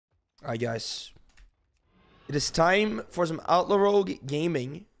Alright, guys. It is time for some Outlaw Rogue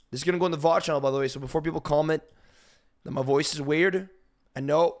gaming. This is going to go on the VOD channel, by the way. So before people comment that my voice is weird, I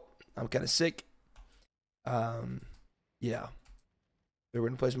know I'm kind of sick. Yeah. We're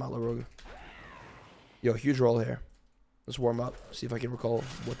going to play some Outlaw Rogue. Yo, huge roll here. Let's warm up. See if I can recall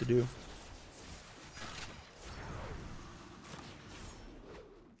what to do.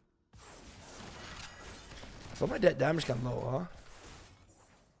 I thought my damage got low, huh?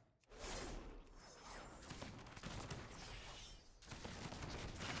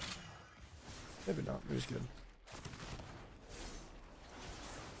 Maybe not. Maybe it's good.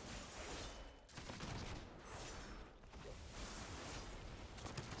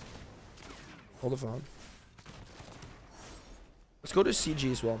 Hold the phone. Let's go to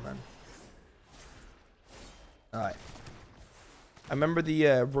CG as well, man. Alright. I remember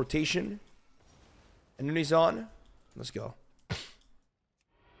the rotation. And then he's on. Let's go.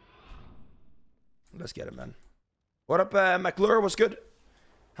 Let's get it, man. What up, McClure? What's good?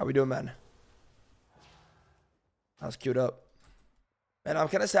 How we doing, man? I was queued up. And I'm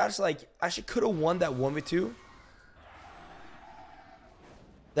kind of sad. It's like, I actually could have won that 1v2.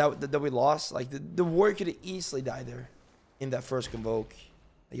 That we lost. Like, the warrior could have easily died there. In that first convoke.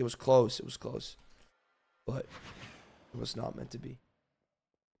 Like, it was close. It was close. But it was not meant to be.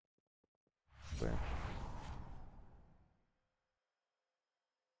 Where?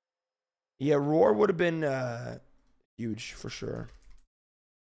 Yeah, Roar would have been huge for sure.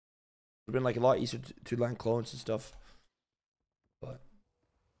 Would have been like a lot easier to land clones and stuff. But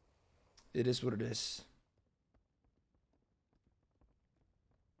it is what it is.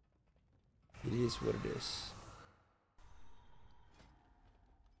 It is what it is.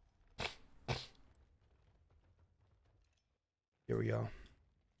 Here we go.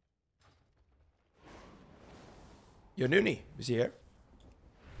 Yo, Noonie, is he here?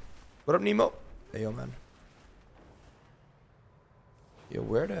 What up, Nemo? Hey, yo, man. Yo,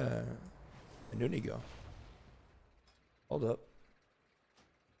 where'd Noonie go? Hold up.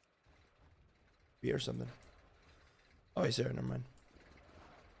 Beer or something. Oh, he's there. Never mind.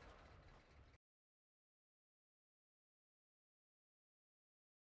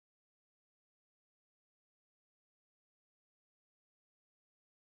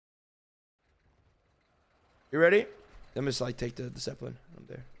 You ready? Let me just like take the Zeppelin. I'm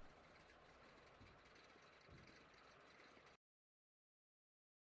there.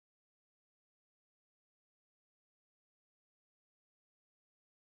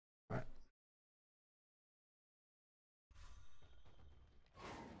 All right.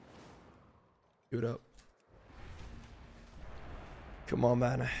 Do it up. Come on,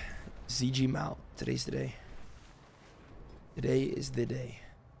 man. ZG Mount. Today's the day. Today is the day.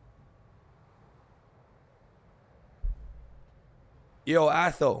 Yo,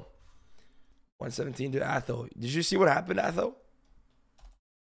 Atho. 117 to Atho. Did you see what happened, Atho?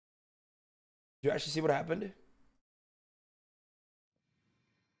 Did you actually see what happened?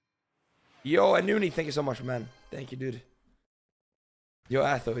 Yo, Anuni, thank you so much, man. Thank you, dude. Yo,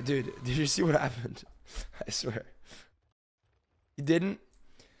 Atho, dude, did you see what happened? I swear. You didn't?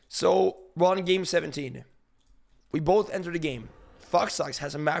 So, we're on game 17. We both entered the game. Foxox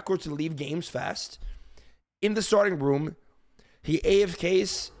has a macro to leave games fast. In the starting room, he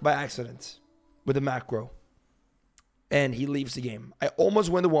AFKs by accident with a macro. And he leaves the game. I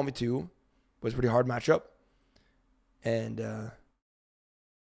almost won the 1v2. It was a pretty hard matchup. And,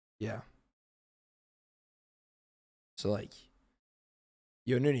 yeah. So, like,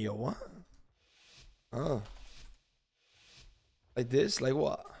 yo, Noonie, yo, what? Oh. Like this? Like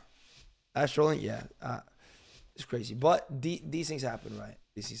what? Ash trolling? Yeah. It's crazy. But these things happen, right?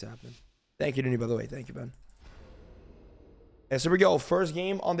 These things happen. Thank you, Noonie, by the way. Thank you, man. Yeah, so here we go. First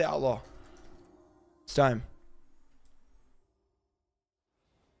game on the Outlaw. It's time.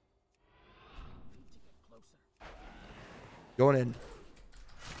 Going in.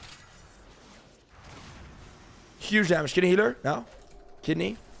 Huge damage. Kidney healer? No.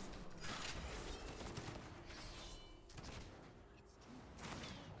 Kidney.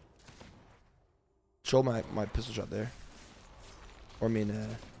 Show my pistol shot there. Or I mean,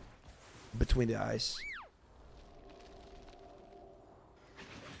 between the eyes.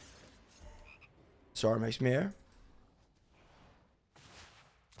 Sorry, makes me air.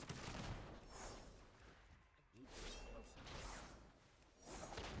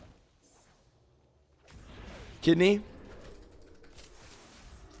 Kidney.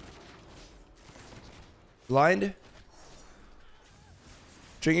 Blind.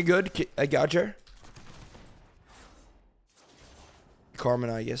 Drinking good. I got her.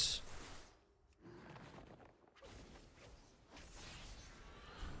 Carmen, I guess.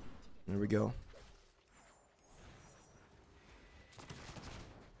 There we go.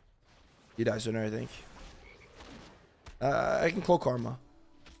 He dies sooner, I think. I can call Karma.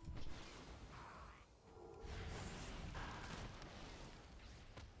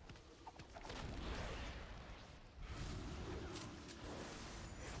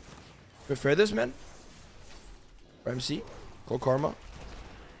 Prefer this, man. MC. Call Karma.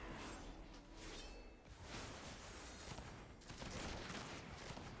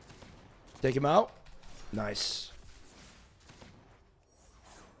 Take him out. Nice.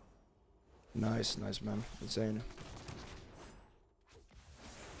 Nice, nice, man. Insane.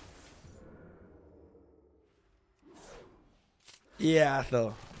 Yeah,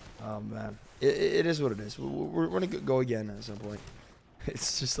 though. Oh, man. It is what it is. We're going to go again at some point.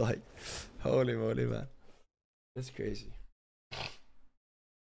 It's just like, holy moly, man. That's crazy.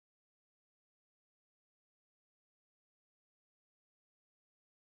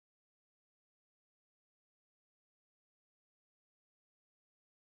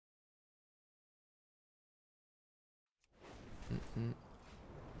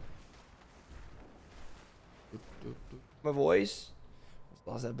 My voice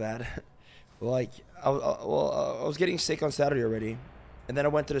was that bad. Like, I was getting sick on Saturday already, and then I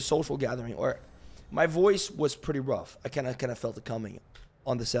went to the social gathering. Or my voice was pretty rough. I kind of felt it coming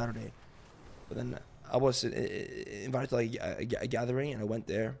on the Saturday, but then I was invited to like a gathering, and I went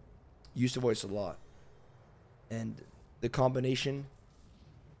there. Used the voice a lot, and the combination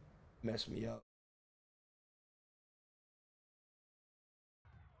messed me up.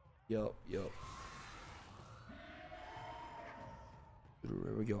 Yo.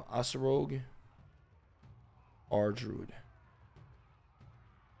 There we go. Asarogue. Ardruid.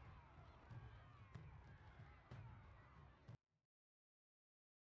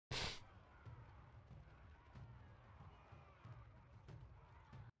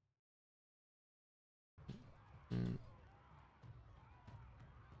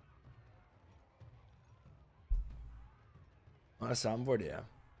 On a soundboard, yeah.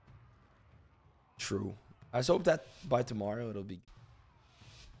 True. I just hope that by tomorrow it'll be.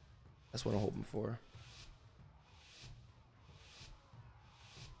 That's what I'm hoping for.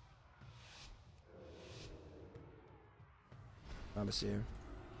 I'm gonna see him.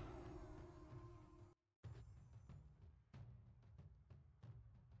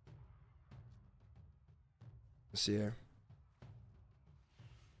 See her.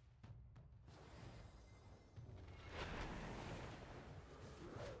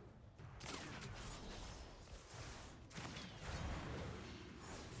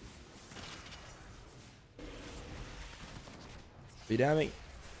 Be damning.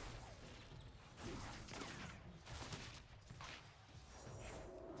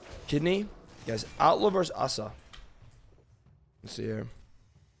 Kidney. Guys, Outlaw versus Asa. Let's see here.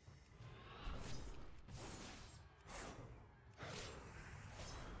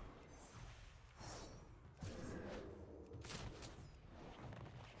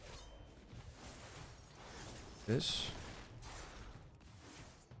 This.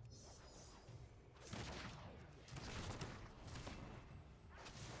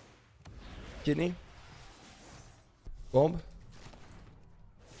 Kidney. Bomb.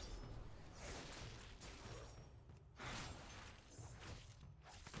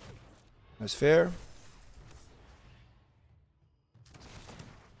 That's fair.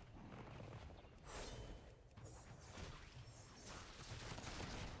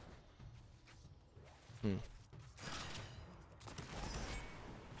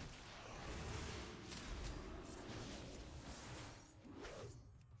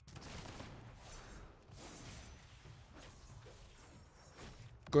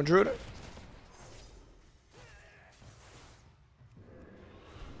 Going through it.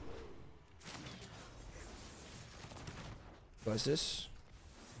 What's this?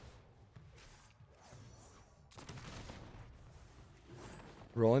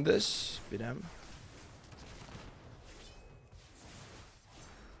 Rolling this. Beat him.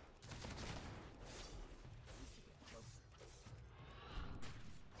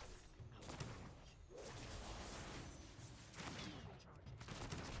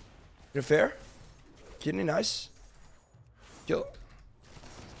 You're fair. Kidney, nice. Kill.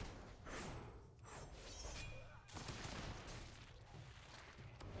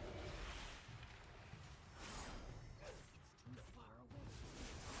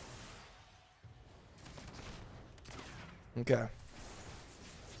 Okay.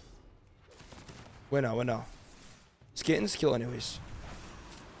 Win now. Skittins, kill anyways.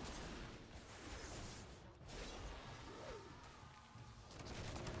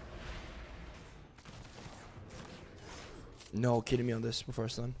 No, kidding me on this before I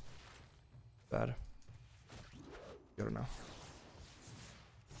stun. Bad. I don't know.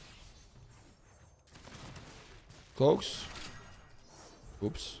 Cloaks.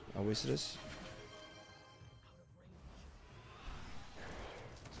 Oops, I wasted this.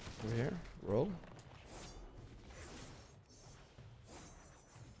 Over here. Roll.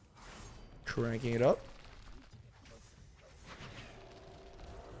 Cranking it up.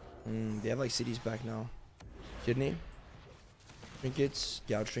 They have like cities back now. Kidney. Trinkets.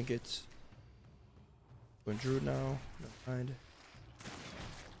 Gouge trinkets. Going Druid now. Never mind.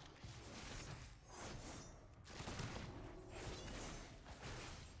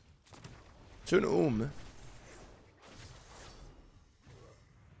 Soon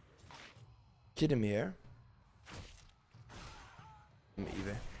Kid him here.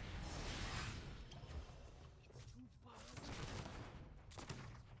 eBay.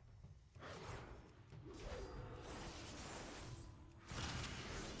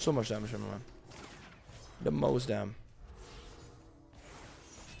 So much damage from him, man. The most damn.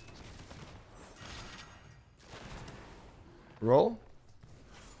 Roll.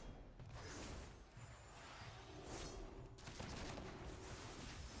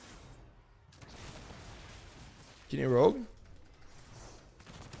 Can you rogue?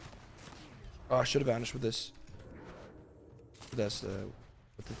 Oh, I should have banished with this. That's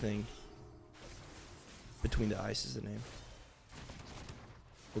what the thing. Between the ice is the name.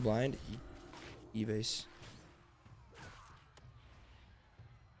 We're blind. Evase.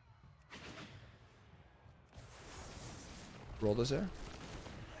 Roll this there.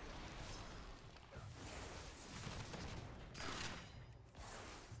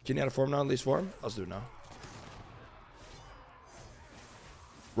 Can you add a form now? At least form? Let's do it now.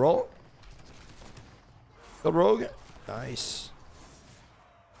 Roll. Go rogue. Nice.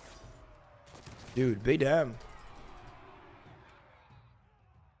 Dude, big damn.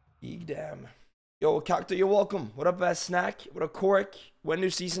 Big damn. Yo, Cacto, you're welcome. What up, Snack? What up, Cork? When new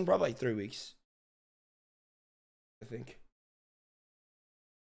season? Probably like 3 weeks. I think.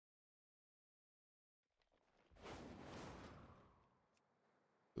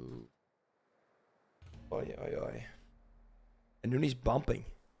 Ooh. Oi, oi, oi. And Nooney's bumping.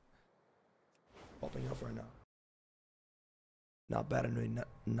 Bumping up right now. Not bad, Nooney.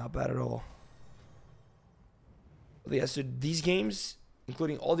 Not bad at all. But yeah, so these games,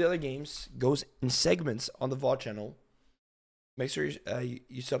 including all the other games, goes in segments on the VOD channel. Make sure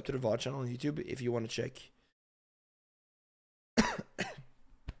you sub to the VOD channel on YouTube if you want to check.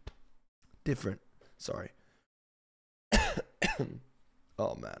 Different. Sorry.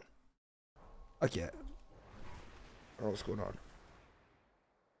 Oh, man. Okay. I don't know what's going on.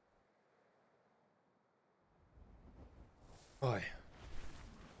 Why?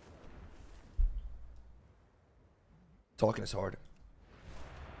 Talking is hard.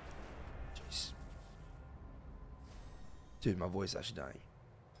 Jeez. Dude, my voice is actually dying.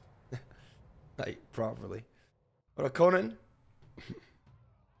 Like, properly. What up, Conan?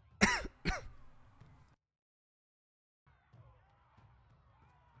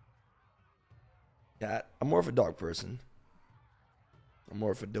 Yeah, I'm more of a dog person. I'm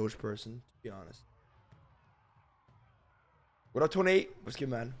more of a Doge person, to be honest. What up, 28? What's good,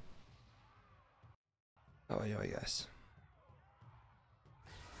 man? Oh, yeah, I guess.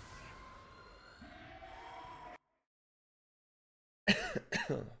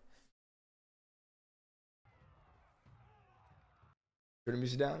 Turn the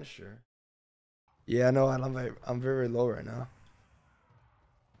music down? Sure. Yeah, no, I'm very low right now.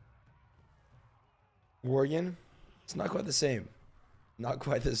 Worgen? It's not quite the same. Not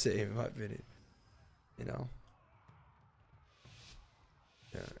quite the same, in my opinion. You know?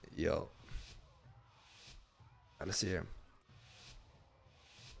 Yeah, yo. Gotta see him.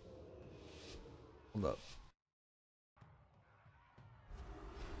 Hold up.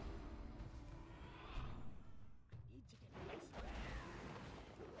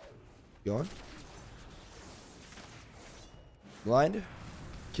 Going? Blind?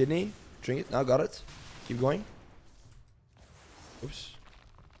 Kidney? Drink it? Now got it. Keep going. Oops.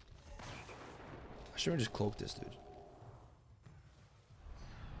 I should have just cloaked this dude.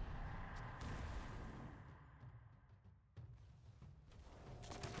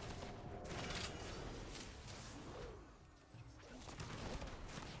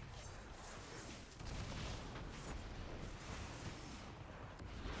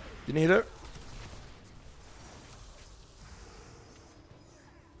 Didn't hit her.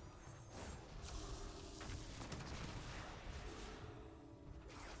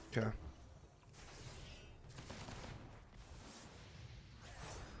 Okay.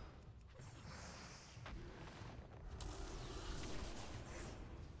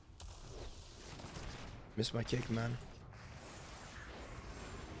 Missed my kick, man.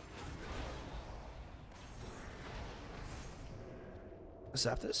 Let's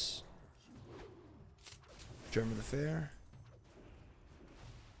zap this. German the fair.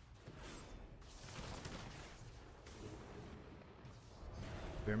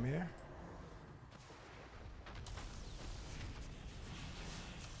 Vermeer.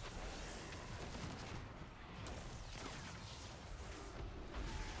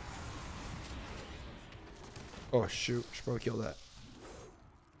 Oh shoot, should probably kill that.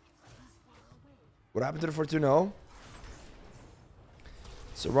 What happened to the Fortuno?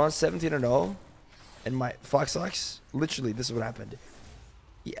 So we're on 17-0, and my Fox, literally, this is what happened.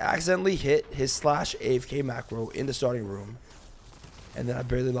 He accidentally hit his slash AFK macro in the starting room, and then I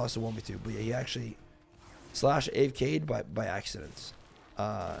barely lost a 1v2. But yeah, he actually slash AFK'd by accident.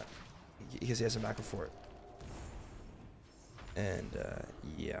 Because he has a macro for it. And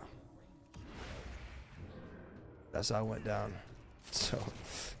yeah. That's how it went down. So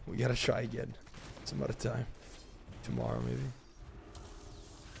we gotta try again some other time. Tomorrow maybe.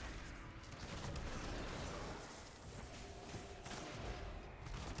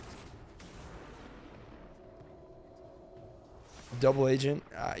 Double agent.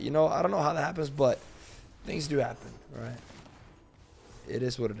 You know, I don't know how that happens, but things do happen, right? It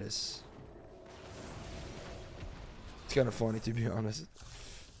is what it is. It's kind of funny, to be honest.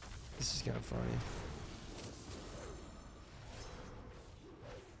 This is kind of funny.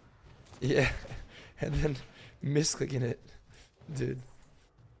 Yeah, and then misclicking it, dude.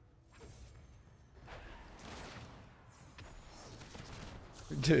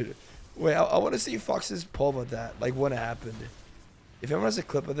 Dude, wait, I want to see Fox's pull about that, like when it happened. If anyone has a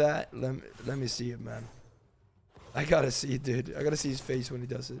clip of that, let me see it, man. I gotta see it, dude. I gotta see his face when he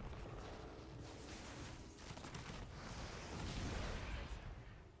does it.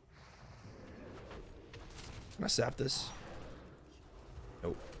 Can I sap this?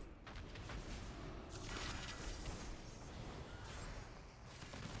 Nope.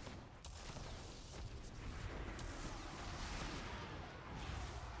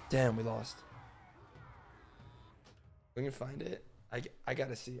 Damn, we lost. We can find it. I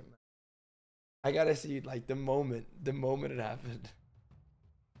gotta see it, man. I gotta see like the moment it happened.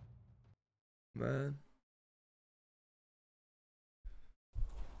 Man.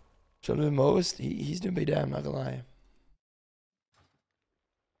 Should have been most. He's doing big damn, not gonna lie.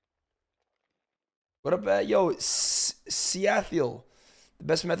 What up, yo, Seattle? The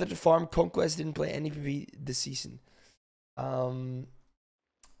best method to farm Conquest, didn't play any PvP this season.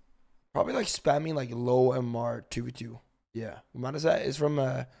 Probably like spamming like low MR 2v2. Yeah. What is that? It's from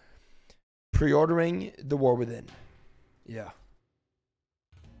pre-ordering The War Within. Yeah.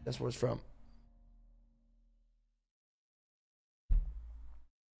 That's where it's from.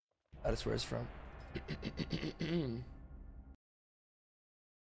 That is where it's from.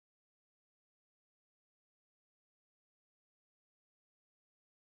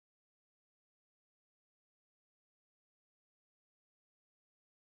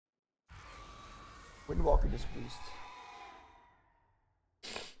 Windwalker just boost.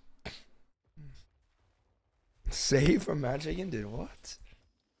 Save from matchmaking? Dude, what?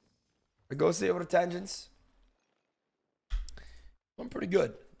 I go stay over the tangents. Going pretty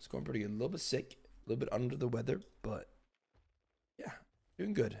good. It's going pretty good. A little bit sick, a little bit under the weather, but yeah,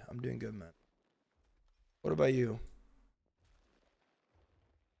 doing good. I'm doing good, man. What about you?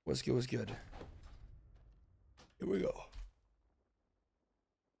 What's good? What's good? Here we go.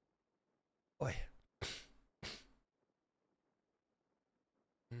 Boy.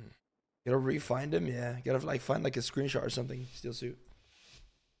 Gotta re-find him, yeah. Gotta like find like a screenshot or something. Steel suit.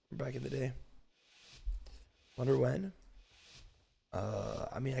 Back in the day. Wonder when?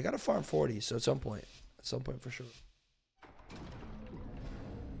 I mean, I gotta farm 40, so at some point for sure.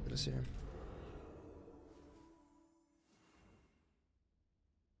 Gotta see him.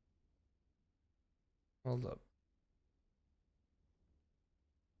 Hold up.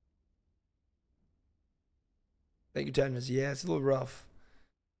 Thank you, Tenders. Yeah, it's a little rough.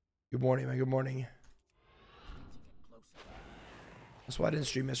 Good morning, man. Good morning. That's why I didn't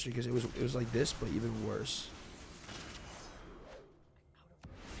stream yesterday, because it was like this, but even worse.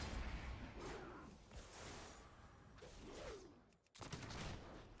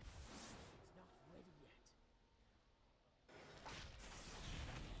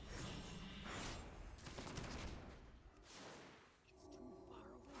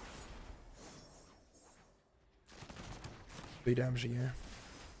 Big damage here.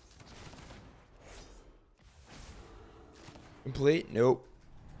 Complete? Nope.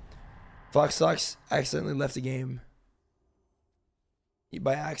 Fox sucks. Accidentally left the game. He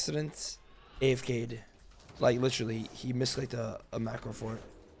by accident AFK'd. Like literally, he misclicked a macro for it,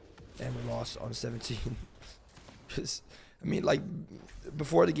 and we lost on 17. Just, I mean, like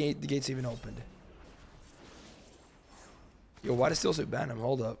before the gates even opened. Yo, why does Steel Suit ban him?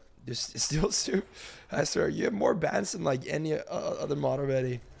 Hold up, just Steel Suit. I swear, you have more bans than like any other mod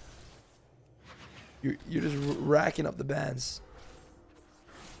already. You're just racking up the bans.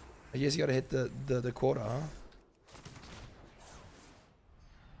 I guess you gotta hit the quota, huh?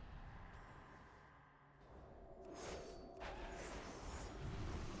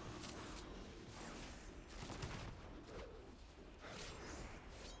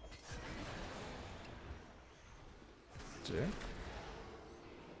 See?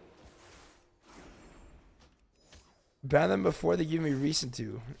 Ban them before they give me reason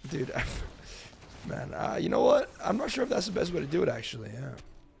to, dude. Man, you know what? I'm not sure if that's the best way to do it. Actually, yeah.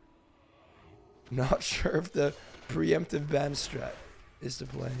 Not sure if the preemptive ban strat is to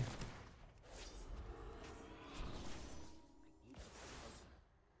play.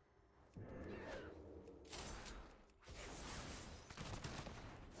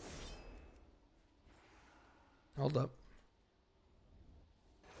 Hold up.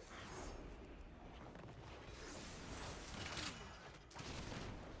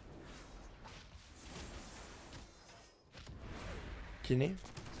 Kidney.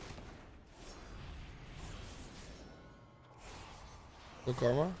 Go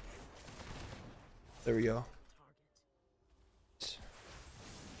karma. There we go.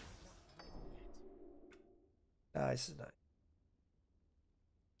 Nice, nice.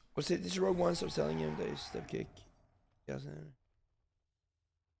 What's it? This rogue one. Stop telling him that he's step kick.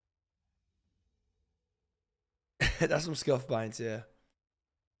 That's some scuff binds, yeah.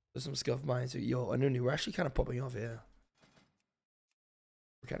 There's some scuff binds. Yo, Anuni, we're actually kind of popping off here.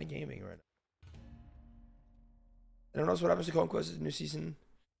 We're kind of gaming right now. Anyone else what happens to Conquest new season?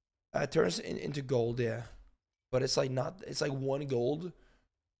 It turns into gold, yeah. But it's like not, it's like 1 gold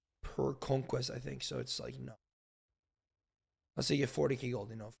per Conquest, I think. So it's like, no. Let's say you get 40k gold,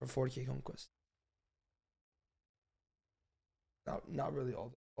 you know, for 40k Conquest. Not really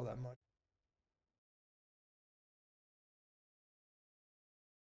all that much.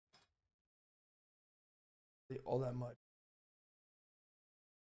 All that much.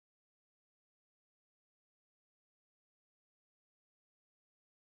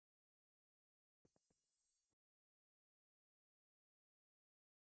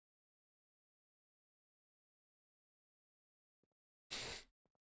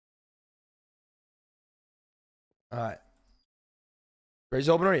 All right. Raise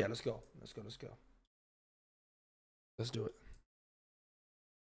opener? Yeah, let's go. Let's go. Let's go. Let's do it.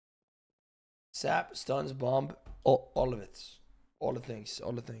 Sap, stuns, bomb, all of it. All the things.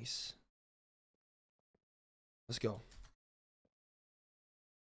 All the things. Let's go.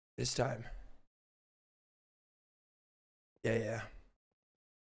 It's time. Yeah, yeah.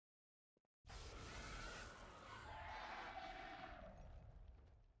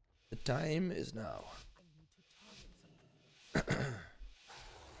 The time is now.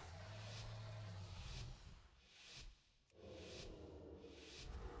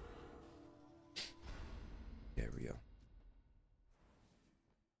 There we go.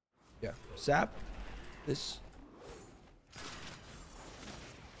 Yeah. Sap. This.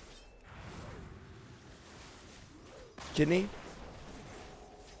 Kidney.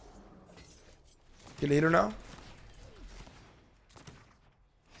 Kill leader now.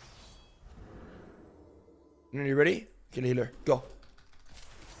 You ready? Kill healer. Go.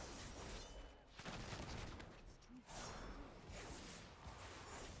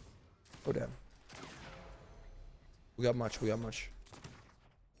 Go down. We got much. We got much.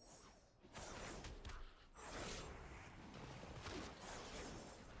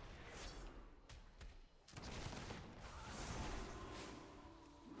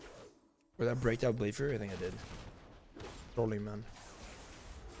 Where that breakdown blade fury? I think I did. Trolling, man.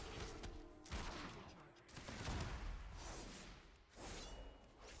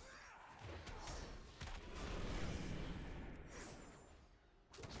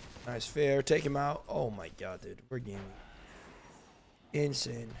 Nice fair. Take him out. Oh my god, dude. We're gaming.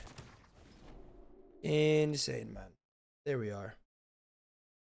 Insane. Insane, man. There we are.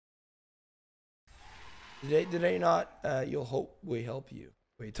 Did they not? You'll hope we help you.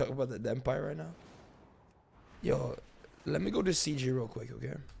 Wait, you talking about the Empire right now? Yo, let me go to CG real quick,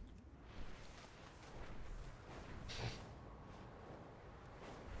 okay?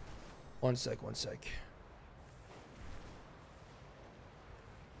 One sec.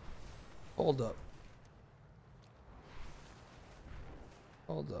 Hold up.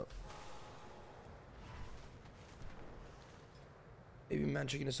 Maybe man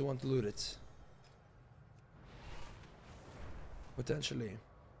chicken doesn't want to loot it. Potentially.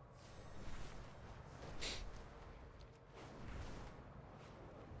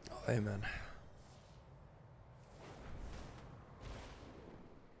 Oh, amen.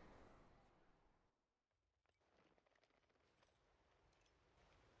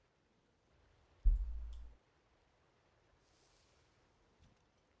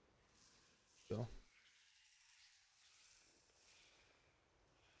 So.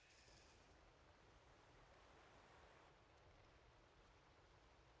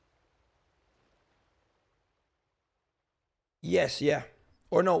 Yes, yeah.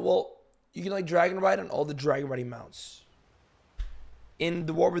 Or no, well, you can like dragon ride on all the dragon riding mounts. In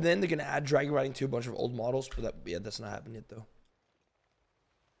the War Within, they're gonna add dragon riding to a bunch of old models, but that, yeah, that's not happening yet though.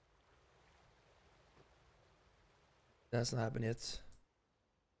 That's not happening yet.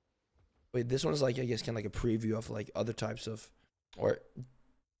 Wait, this one is like, I guess, kind of like a preview of like other types of, or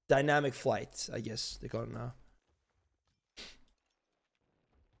dynamic flights, I guess they call it now.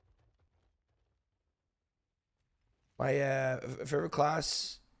 My favorite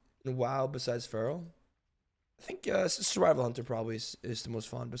class in WoW besides Feral, I think Survival Hunter probably is the most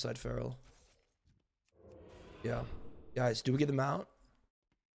fun besides Feral. Yeah. Guys, do we get the mount?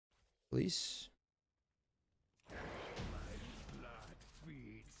 Please?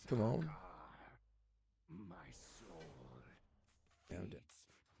 Come on. Yeah, I'm dead.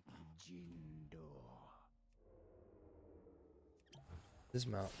 This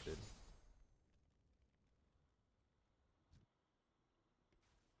mount, dude.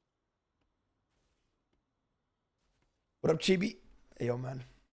 What up, Chibi? Hey, yo, man.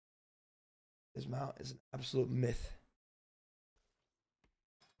 This mount is an absolute myth.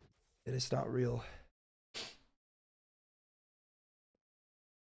 It is not real.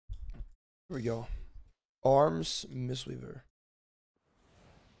 Here we go. Arms, Mistweaver.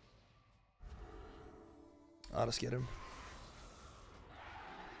 Let's get him.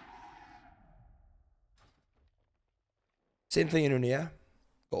 Same thing in Unia.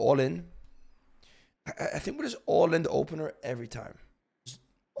 Go all in. I think we're just all in the opener every time. Just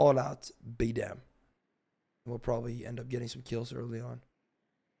all out, be damn. And we'll probably end up getting some kills early on.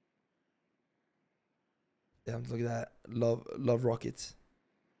 Damn, look at that. Love rockets.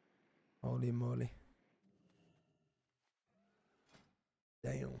 Holy moly.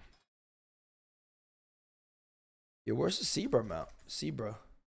 Damn. Yo, where's the Zebra mount? Zebra.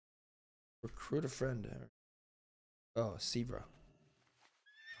 Recruit a friend. Oh, Zebra.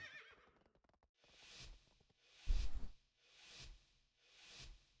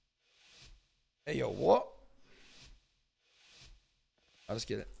 Hey, yo, what? I'll just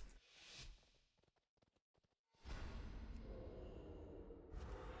get it.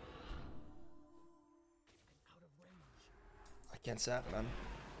 I can't sap, man.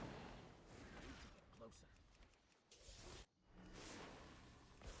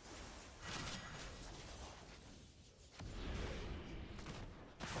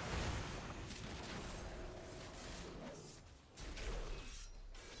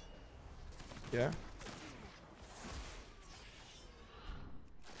 Yeah.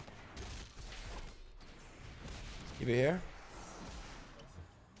 You be here?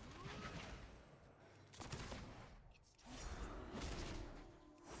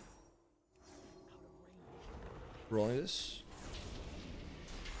 Rolling this.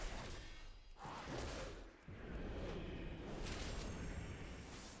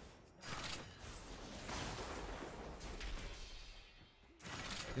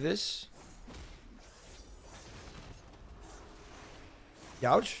 Do this.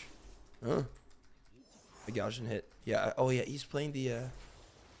 Gouge? Huh. A gouge and hit. Yeah. Oh yeah, he's playing the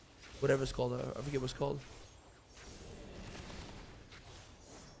whatever it's called. I forget what's called.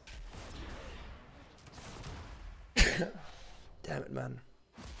 Damn it, man.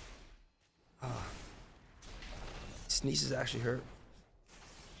 Ah. Sneezes actually hurt.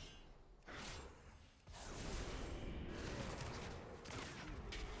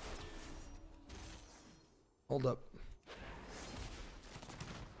 Hold up.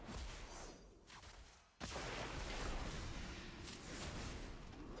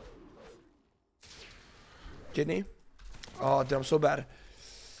 Kidney? Oh, dude, I'm so bad.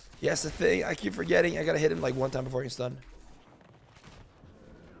 Yes, the thing. I keep forgetting. I gotta hit him like one time before he's done.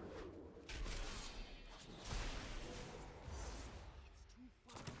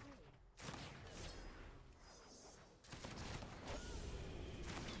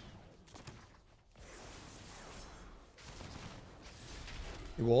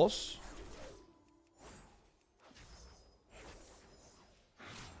 He was.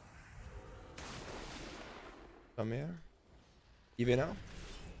 Come here. You be now?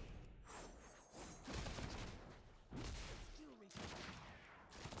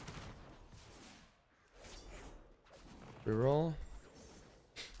 Reroll.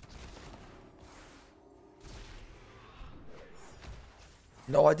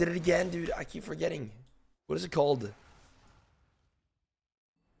 No, I did it again, dude. I keep forgetting. What is it called?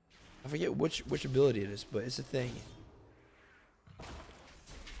 I forget which ability it is, but it's a thing.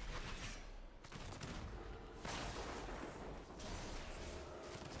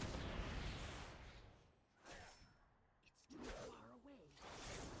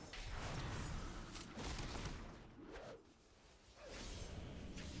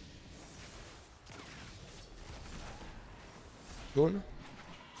 Going.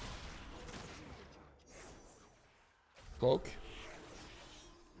 Cloak.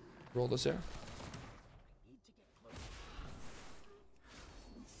 Roll this here.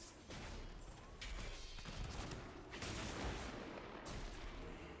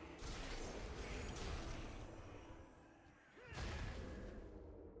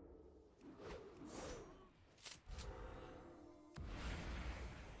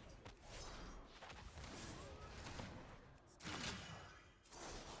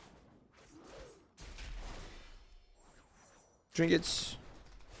 Trinkets.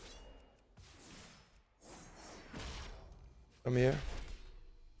 Come here.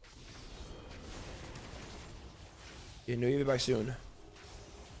 You know you'll be back soon.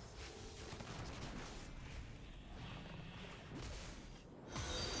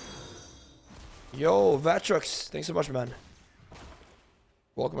 Yo, Vatrux, thanks so much, man.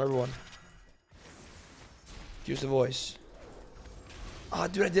 Welcome, everyone. Use the voice. Ah,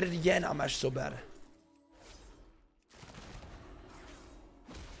 dude, I did it again. I'm actually so bad.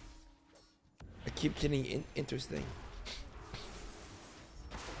 I keep getting interesting.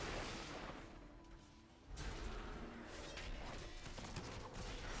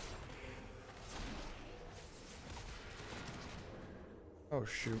 Oh,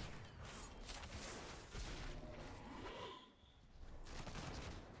 shoot.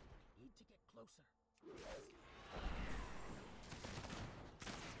 Need to get closer.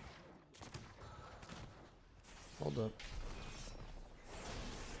 Hold up.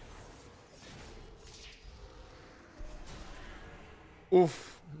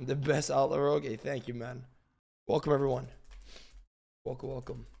 Oof, the best Outlaw rogue. Hey, thank you, man. Welcome, everyone. Welcome,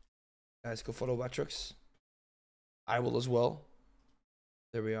 welcome. Guys, go follow Vatrux. I will as well.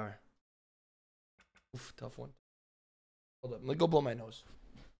 There we are. Oof, tough one. Hold up, let me go blow my nose.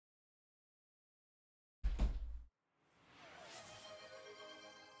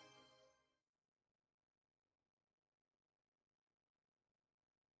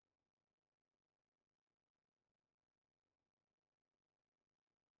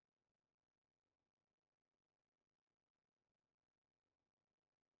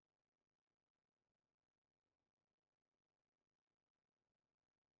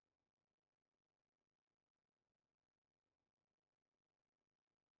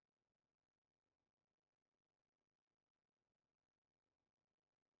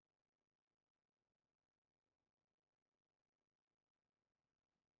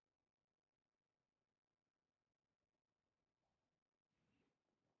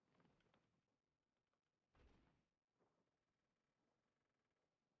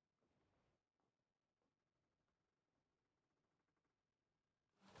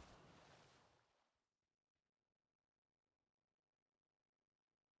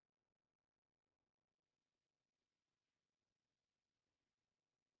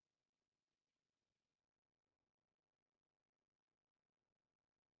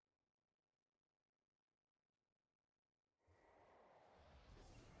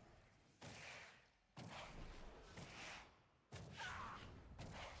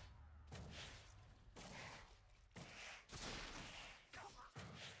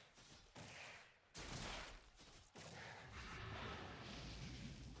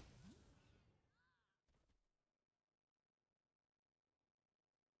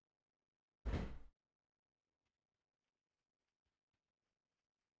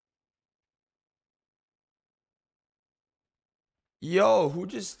 Yo, who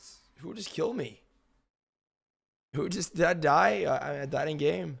just killed me? Did I die? I died in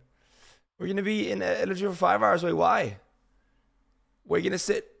game. We're gonna be in LG for 5 hours. Wait, why? We're gonna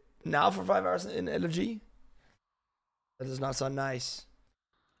sit now for 5 hours in LG? That does not sound nice.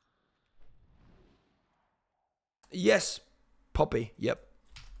 Yes, puppy. Yep.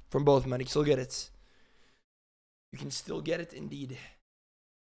 From both, man. You can still get it. You can still get it, indeed.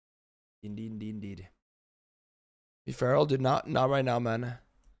 Indeed. Be feral, dude. Not right now, man. I'm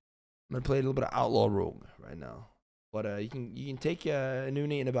gonna play a little bit of Outlaw Rogue right now. But you can take a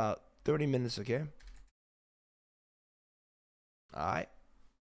Noonie in about 30 minutes, okay? Alright.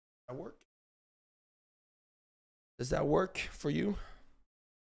 That work? Does that work for you?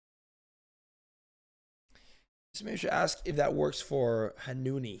 So maybe I should ask if that works for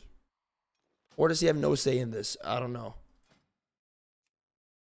Hanuni. Or does he have no say in this? I don't know.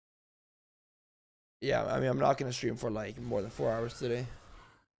 Yeah, I mean, I'm not going to stream for like more than 4 hours today.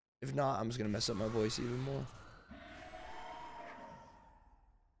 If not, I'm just going to mess up my voice even more.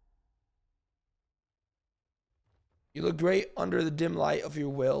 You look great under the dim light of your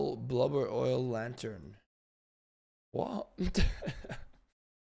whale blubber oil lantern. What?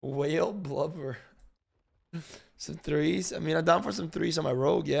 Whale blubber. Some threes. I mean, I'm down for some threes on my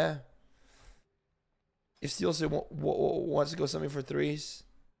rogue, yeah. If Steel Suit wants to go something for threes.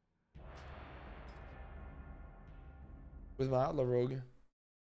 With my Outlaw rogue.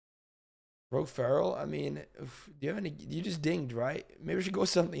 Rogue Feral? I mean, do you have any... You just dinged, right? Maybe we should go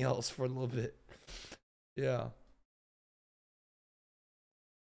something else for a little bit. Yeah.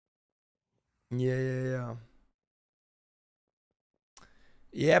 Yeah.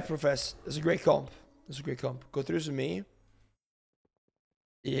 Yeah, Profess. That's a great comp. That's a great comp. Go through some me.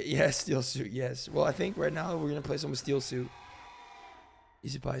 Yeah, Steel Suit, yes. Well, I think right now we're going to play some with Steel Suit.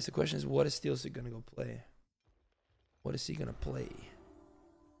 Easy pies. The question is, what is Steel Suit going to go play? What is he going to play?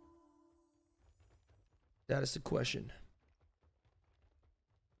 That is the question.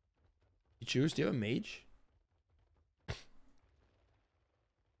 You choose? Do you have a mage?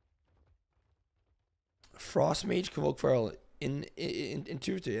 Frost Mage, Convoke Feral in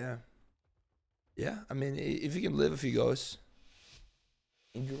Tutor, yeah. Yeah, I mean, if he can live, if he goes.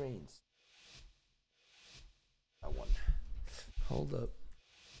 Ingrains. That one. Hold up.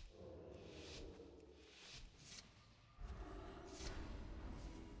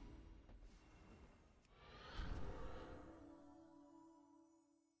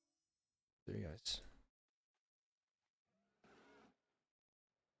 There you guys.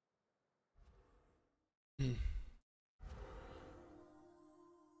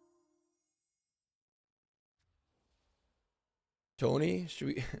 Tony,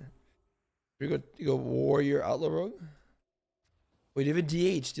 should we go Warrior Outlaw Rogue? Wait, do you have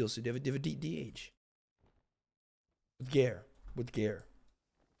a DH still? So do you have a DH? With Gare. With Gare.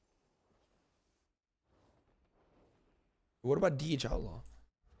 What about DH Outlaw?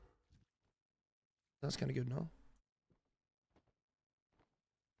 That's kind of good, no?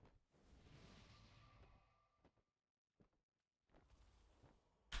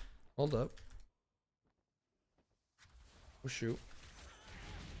 Hold up. Oh, shoot.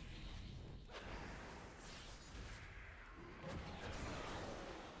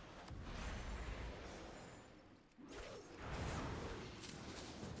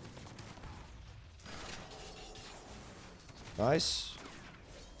 Nice.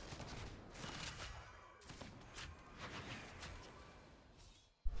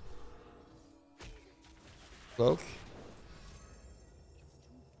 Cloak.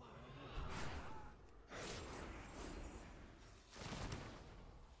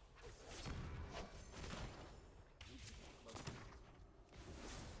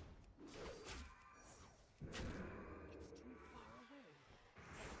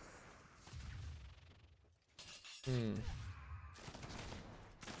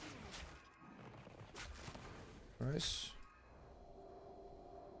 Nice.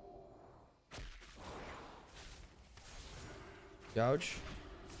 Gouge.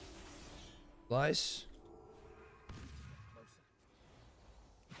 Slice.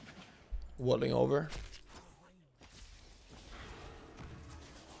 Waddling over.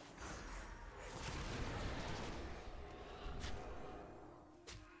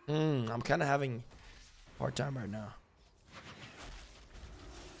 I'm kind of having a hard time right now.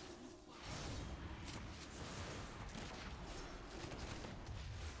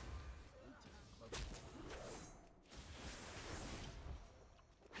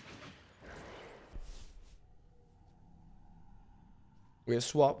 We have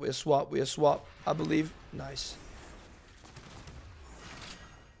swap. I believe. Nice.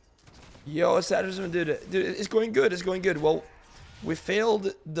 Yo, Saturn, dude, it's going good. It's going good. Well, we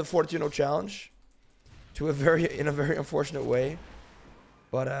failed the Fortuno challenge in a very unfortunate way.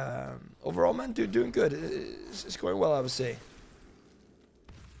 But overall, man, dude, doing good. It's going well, I would say.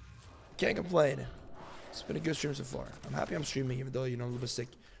 Can't complain. It's been a good stream so far. I'm happy I'm streaming, even though, you know, I'm a little bit sick.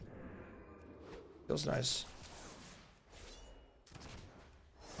 Feels nice.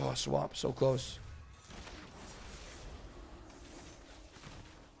 Oh, swap, so close.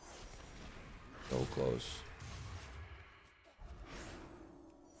 So close.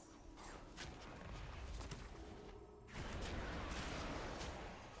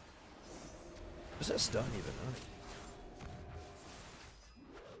 What's that stun even, huh?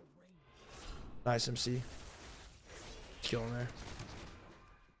 Nice, MC. kill in there.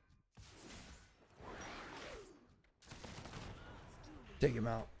 Take him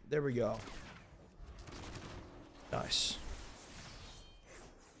out. There we go. Nice.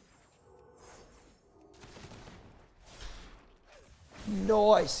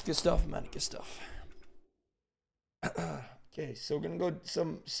 Nice. Good stuff, man. Good stuff. Okay, so we're gonna go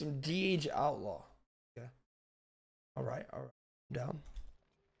some DH Outlaw. Okay. Alright. I'm down.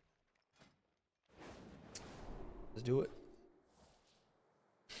 Let's do it.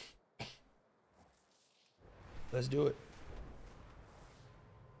 Let's do it.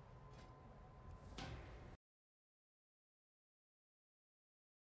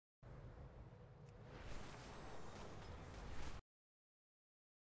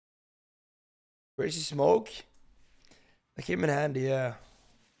 Crazy smoke. That came in handy, yeah.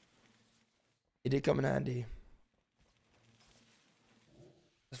 It did come in handy.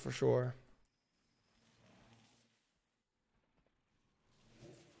 That's for sure.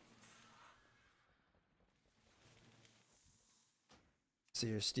 See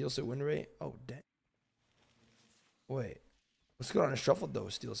your steel suit win rate. Oh, dang. Wait. What's going on in shuffled though,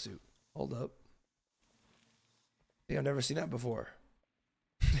 steel suit? Hold up. I think I've never seen that before.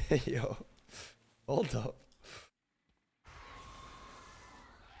 Yo. Hold up.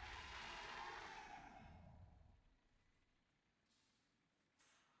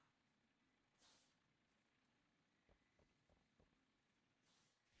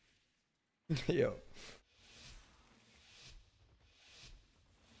 Yo.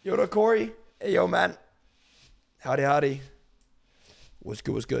 Yo, to Corey. Hey, yo, man. Howdy, howdy. What's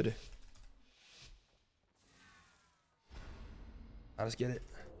good, what's good? Let's get it.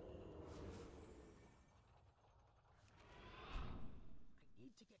 I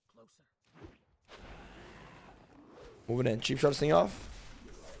need to get closer. Moving in. Cheap shot this thing off.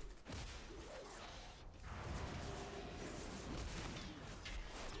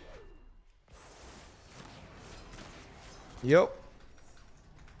 Yep.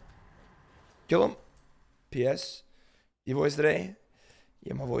 Kill him. P.S. Your voice today?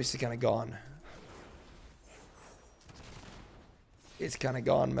 Yeah, my voice is kind of gone. It's kind of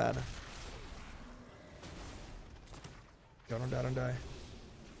gone, man. Don't die, don't die.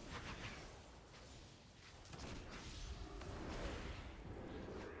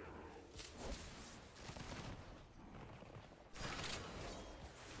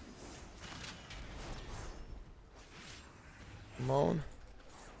 Come on.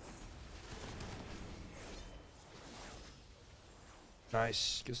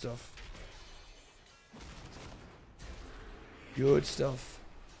 Nice. Good stuff. Good stuff.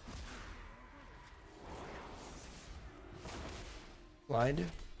 Blind.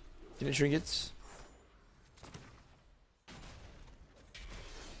 Getting trinkets.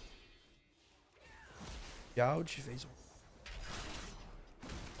 Gouge. Face.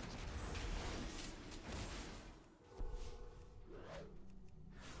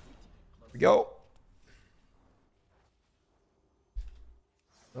 We go.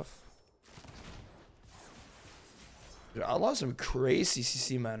 Stuff. Dude, I lost some crazy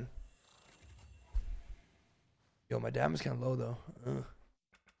CC, man. Yo, my damage kind of low though.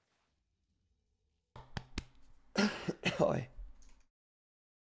 Oi.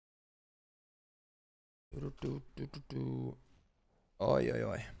 Oi, oi,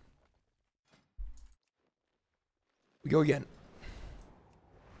 oi. We go again.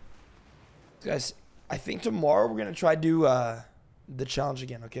 Guys, I think tomorrow we're gonna try to do the challenge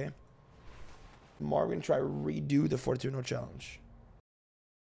again, okay? Tomorrow we're gonna try to redo the 42-0 challenge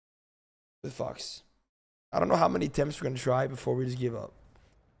with Fox. I don't know how many attempts we're gonna try before we just give up.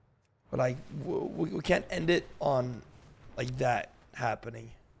 But like, we can't end it on like that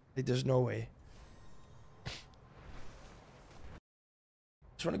happening. Like, there's no way.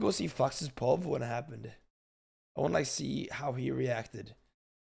 Just want to go see Fox's pub when it happened. I want to like see how he reacted.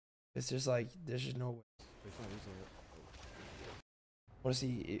 It's just like, there's just no way. What is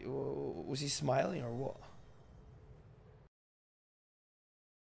he? Was he smiling or what?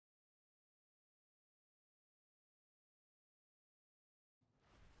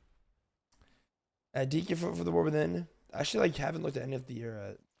 DK for the War Within. I actually like haven't looked at any of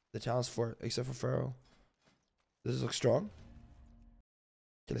the talents for it, except for Pharaoh. Does this look strong?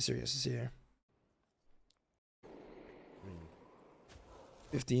 Okay, let's see here.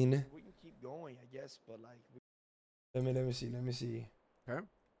 15. We can keep going, I guess, but like, let me see. Okay,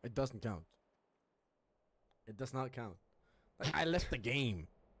 it doesn't count. It does not count. Like, I left the game.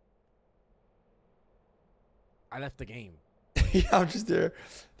 Yeah, I'm just there,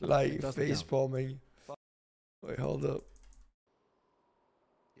 like, face palming. Wait, hold up.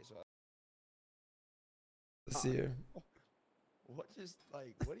 Let's see here. What just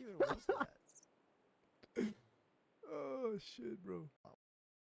like? What even was that? Oh shit, bro.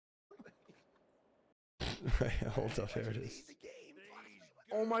 Right, hold up, here it is.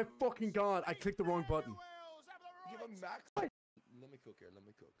 Oh my fucking god! I clicked the wrong button. Give him max. Let me cook here. Let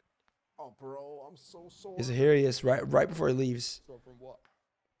me cook. Oh, bro, I'm so sorry. Here he is, right before he leaves. So from what?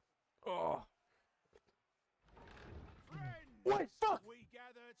 Oh. What? Fuck!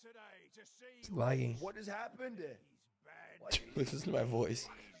 It's lagging. What just happened? Listen to my voice.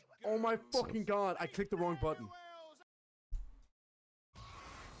 Oh my fucking god! I clicked the wrong button.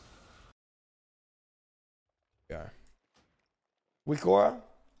 Yeah. Wikora?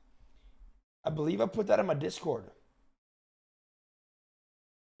 I believe I put that on my Discord.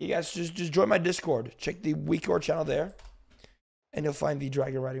 You guys just join my Discord. Check the Wikora channel there. And you'll find the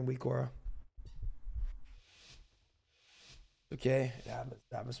Dragon Riding Wikora. Okay, it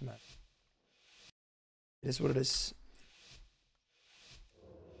happens, man. It is what it is.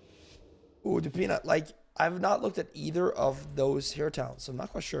 Ooh, the peanut. Like, I've not looked at either of those hair talents, so I'm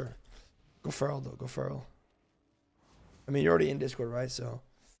not quite sure. Go feral, though. Go feral. I mean, you're already in Discord, right? So.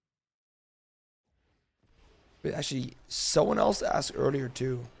 But actually, someone else asked earlier,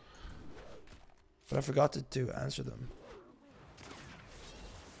 too. But I forgot to answer them.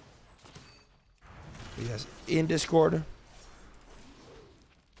 But yes, in Discord.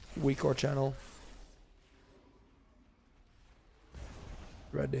 Wikora channel.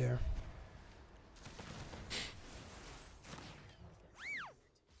 Right there.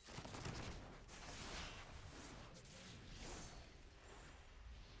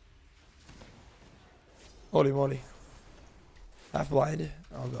 Holy moly. Half blind.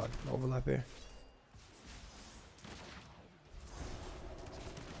 Oh god, no overlap here.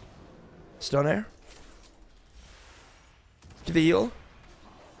 Stun air. Get the heal.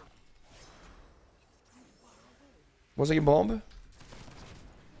 1 second bomb.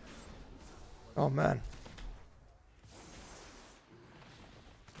 Oh man.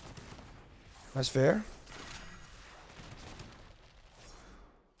 That's fair.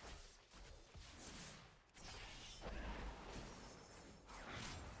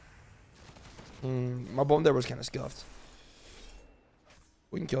 My bomb there was kind of scuffed.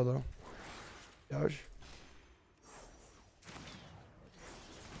 We can kill though. Dodge.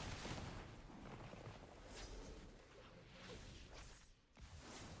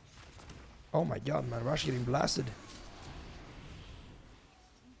 Oh my god, man. We're actually getting blasted.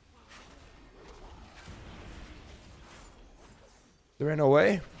 There ain't no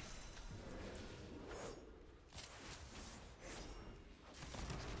way.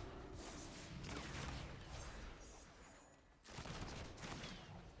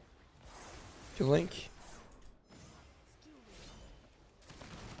 Kill Link.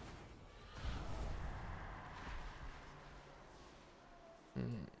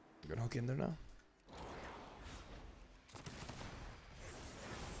 Gonna hook in there now.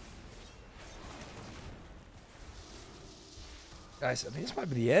 Guys, I think this might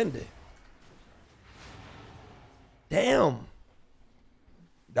be the end. Damn.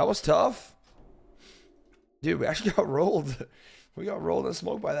 That was tough. Dude, we actually got rolled. We got rolled and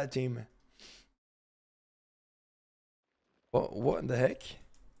smoked by that team. What in the heck?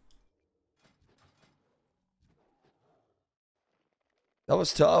 That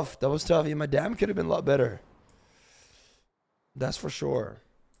was tough. That was tough. Yeah, my dam could have been a lot better. That's for sure.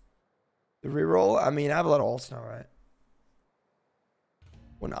 The reroll, I mean, I have a lot of ults now, right?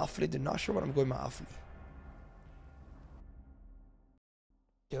 When Afli, they're not sure what I'm going with my Afli.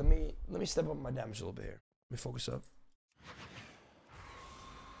 Okay, let me step up my damage a little bit here. Let me focus up.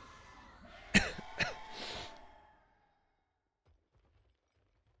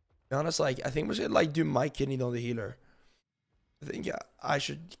 Be honest, like, I think we're just gonna like do my kidney on the healer. I think I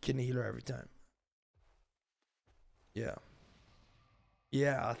should kidney healer every time. Yeah.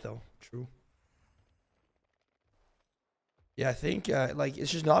 Yeah, though. True. Yeah, I think like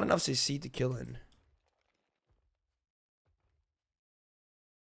it's just not enough CC to kill in.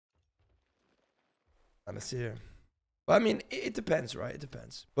 Honestly, here. But I mean, it depends, right? It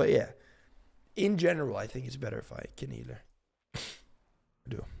depends. But yeah, in general, I think it's better if I kidney healer.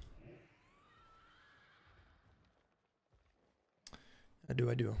 I do.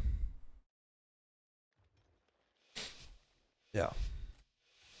 I do. Yeah.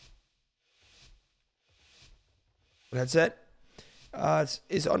 But that's it.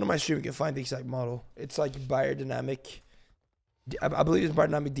 It's under my stream. You can find the exact model. It's like biodynamic. I believe it's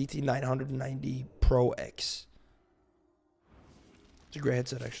biodynamic DT 990 Pro X. It's a great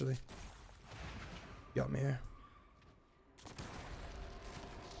headset, actually. Got me here.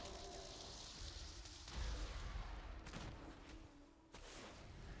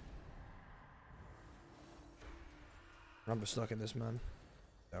 I'm stuck in this, man.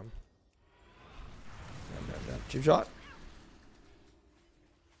 Damn. Damn. Cheap shot.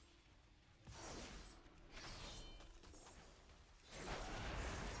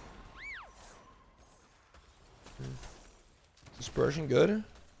 Dispersion, good.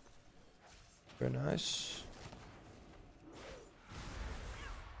 Very nice.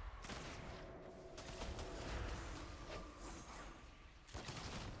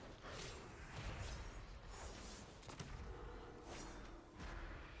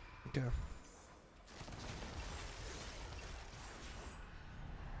 Okay.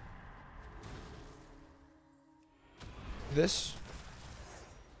 This.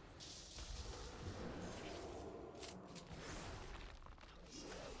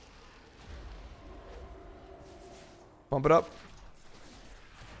 Pump it up.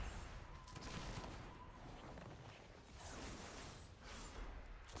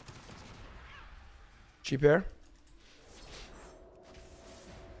 Cheap air.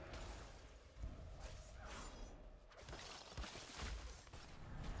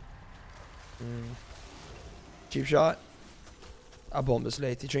 Cheap shot. Jag bombas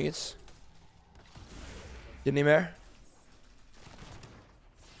lite i trinkets. Did ni mer?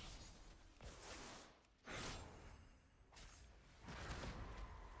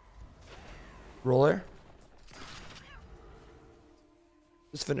 Roller.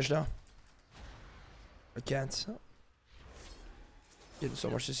 It's finished now. I can't. Getting so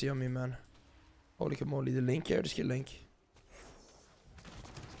much to see on me, man. Holy moly, the link here, just get link.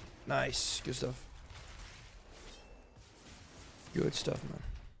 Nice, good stuff. Good stuff, man.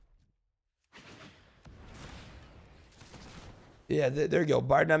 Yeah, there you go.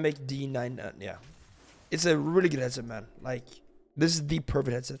 Biodynamic D9. Yeah, it's a really good headset, man. Like, this is the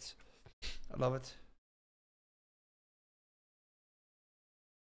perfect headset. I love it.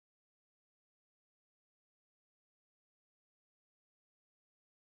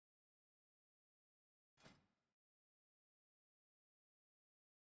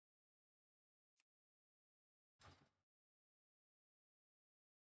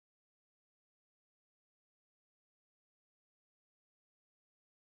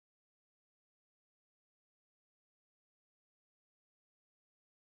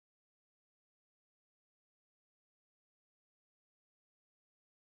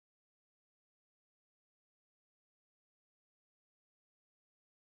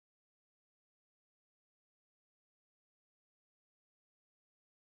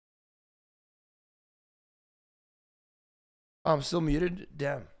 Oh, I'm still muted?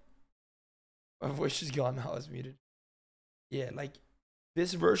 Damn. My voice is gone now. I was muted. Yeah, like,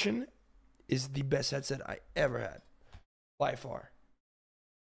 this version is the best headset I ever had. By far.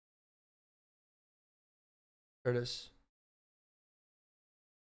 There it is.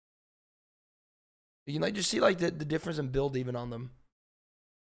 You can like just see like the difference in build even on them.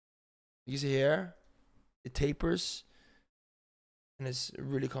 You see here, it tapers, and it's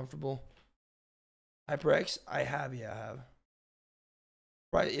really comfortable. HyperX, I have.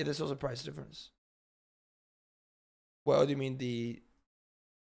 Right, yeah, there's also a price difference. Well, do you mean I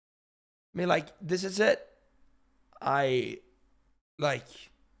mean, like, this is it.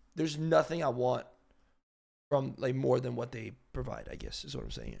 There's nothing I want from, like, more than what they provide, I guess, is what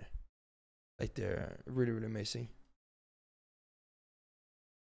I'm saying here. Like, they're really, really amazing.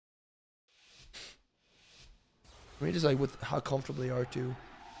 I mean, just like with how comfortable they are too.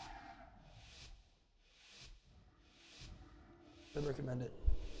 I'd recommend it.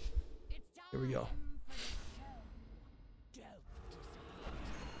 Here we go.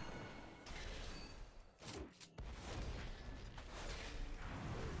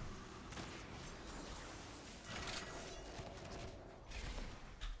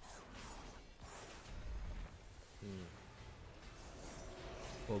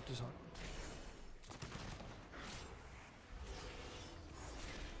 Focus on.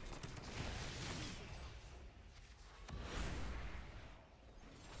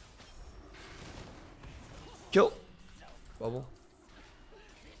 Kill. Bubble.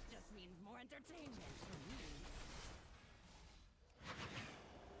 This just means more entertainment for me.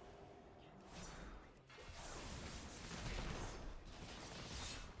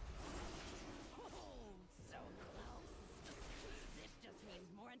 Oh, so close. This just means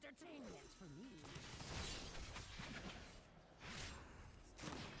more entertainment for me.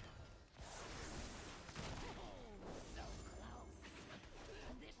 Oh, so close.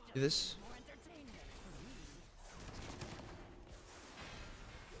 Do this. More entertainment for me.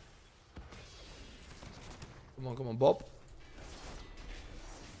 Come on, Bob.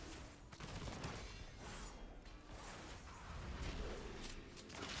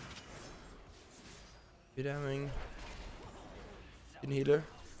 Be damning. Can healer.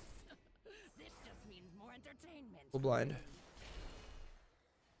 This just means more entertainment. Full blind.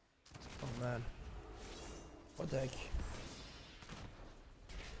 Oh man. What the heck?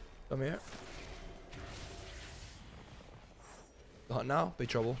 Come here. Hunt now. Big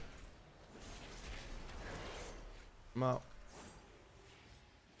trouble. I'm out.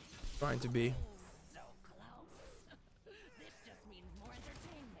 Trying to be. So close. This just means more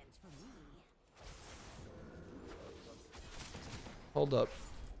entertainment for me. Hold up.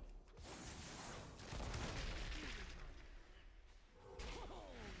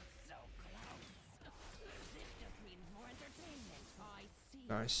 So close. This just means more entertainment. I see.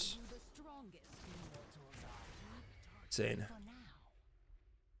 Nice. You the strongest immortals are. Insane. For now.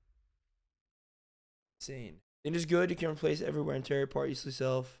 Insane. Ninja's good. You can replace every wear and tear part easily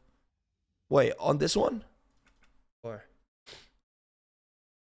self. Wait, on this one? Or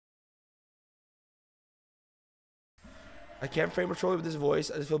I can't frame control with this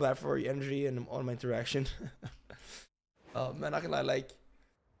voice. I just feel bad for your energy and all my interaction. Man, not gonna lie, like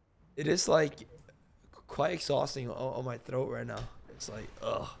it is like quite exhausting on my throat right now. It's like,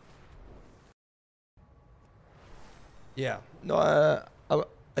 ugh. Yeah. No,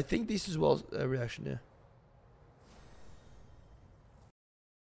 I think this is well reaction. Yeah.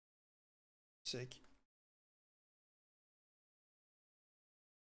 Sick.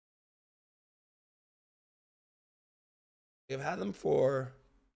 I've had them for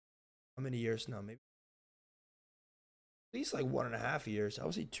how many years now? Maybe at least like 1.5 years. I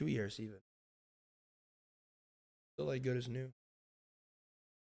would say 2 years even. Still like good as new.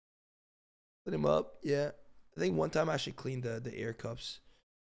 Clean them up, yeah. I think one time I actually cleaned the air cups.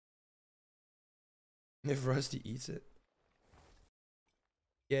 If Rusty eats it.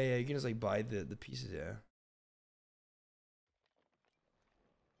 Yeah, you can just like buy the pieces, yeah.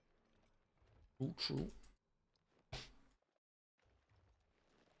 Ooh, true.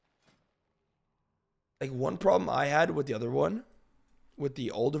 Like one problem I had with the other one, with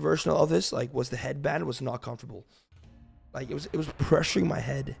the older version of this, like was the headband was not comfortable. Like it was pressuring my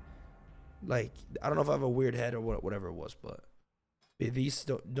head. Like I don't know if I have a weird head or whatever it was, but these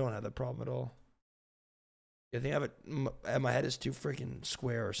don't have that problem at all. I think I have it. My head is too freaking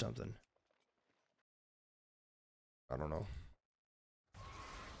square or something. I don't know.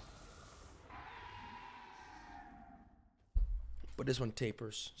 But this one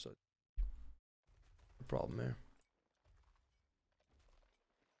tapers, so no problem there.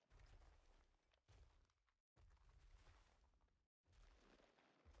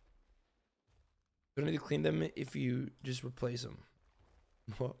 You don't need to clean them if you just replace them.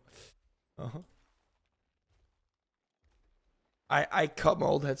 What? Uh-huh. I cut my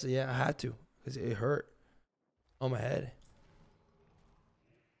old head, so yeah, I had to because it hurt on my head.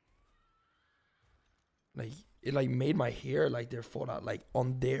 Like it like made my hair like there fall out like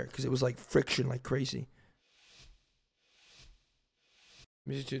on there because it was like friction like crazy.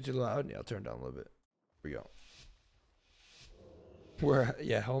 Music too loud? Yeah, I'll turn it down a little bit. Here we go. Where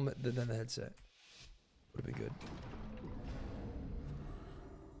yeah, helmet then the headset would have been good.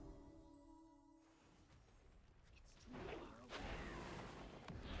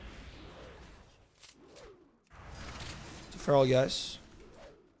 Feral, guys.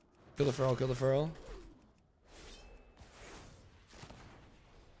 Kill the feral, kill the feral.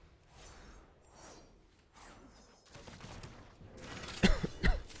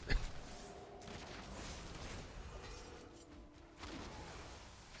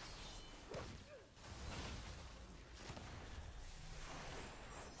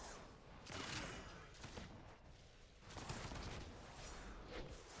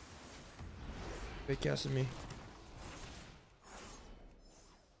 Big casting me.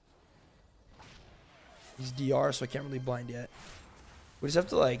 He's DR, so I can't really blind yet. We just have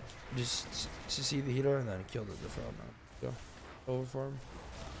to like just see the healer and then kill the feral now. Go over for him.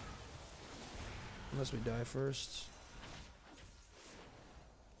 Unless we die first.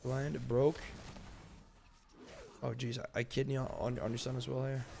 Blind, it broke. Oh jeez, I kidney on your son as well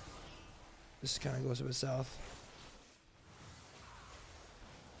here. This kind of goes a bit south.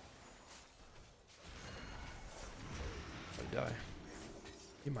 Might die.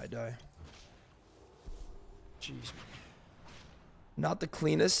 He might die. Jeez. Not the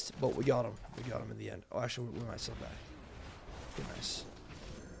cleanest, but we got him. We got him in the end. Oh, actually, we might still die. Okay, nice.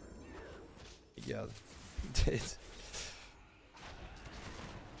 Yeah, did.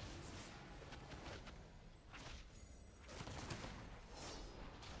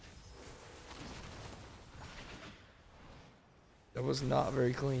 That was not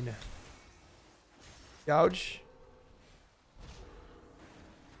very clean. Gouge.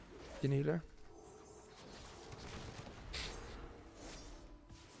 Can healer.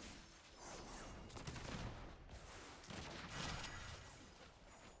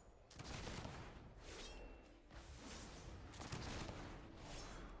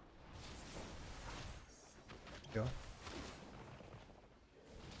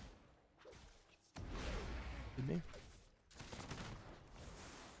 me.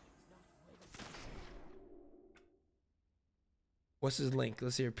 What's his link?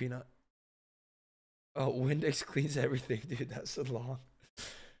 Let's hear Peanut. Oh, Windex cleans everything, dude. That's a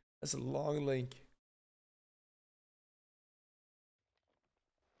long link.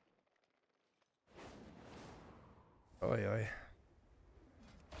 Oi, oi.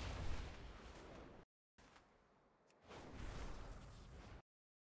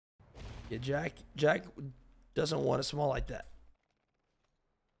 Yeah, Jack doesn't want a small like that.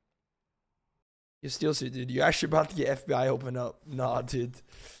 You still see, dude. You're actually about to get FBI open up. Nah, dude.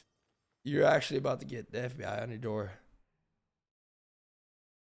 You're actually about to get the FBI on your door.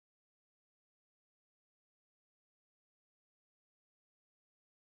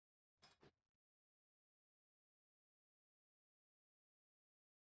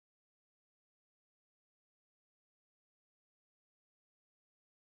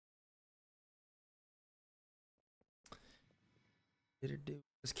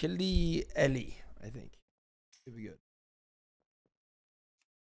 Let's kill the Ellie, I think. Should be good.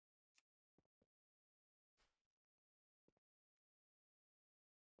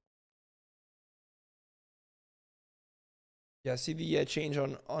 Yeah, see the change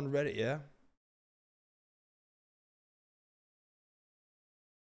on Reddit, yeah?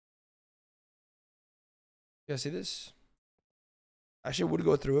 Yeah, see this? I actually would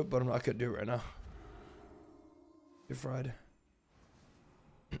go through it, but I'm not gonna do it right now. You're fried.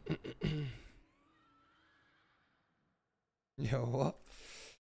 Yo, what?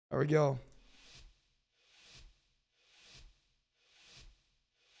 There we go.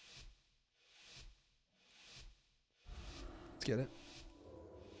 Let's get it.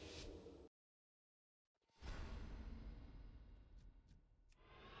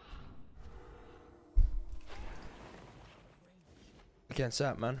 I can't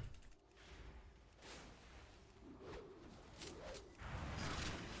sap, man.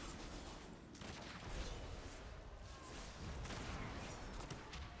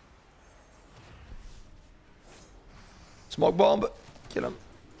 Smoke bomb. Kill him.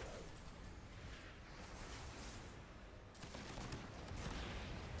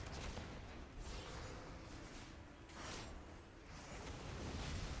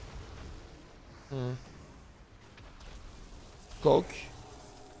 Cloak.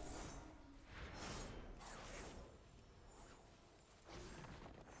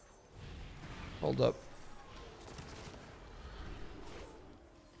 Hold up.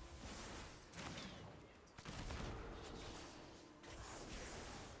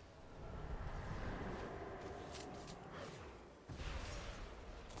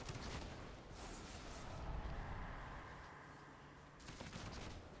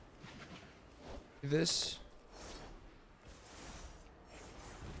 This.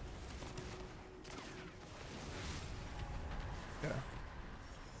 Yeah.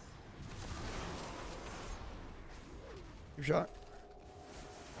 Your shot.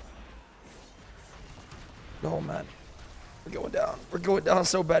 No, man. We're going down. We're going down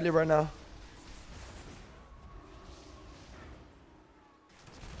so badly right now.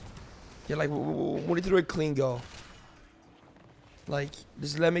 Yeah, like, we need to do a clean go. Like,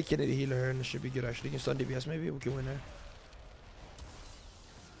 just let me get a healer and it should be good actually. You can stun DPS maybe, we can win there.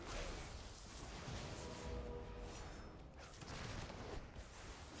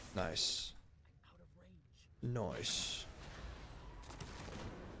 Nice. Nice.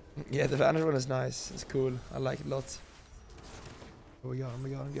 Yeah, the Vantage one is nice. It's cool. I like it a lot. Oh, we got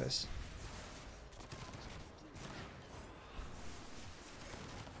him, guys.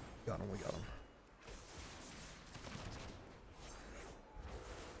 We got him.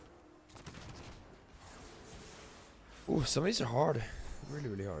 Ooh, some of these are hard. Really,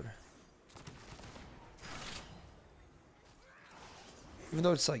 really hard. Even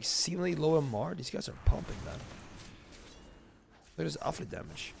though it's like seemingly low MR, these guys are pumping, man. Look at this awfully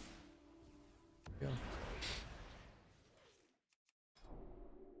damage. Yeah.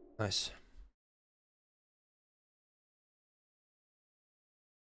 Nice.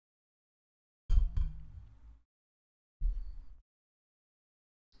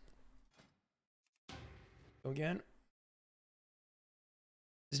 Go again.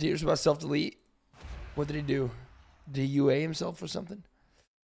 Is Dieter's about self-delete? What did he do? Did he UA himself or something?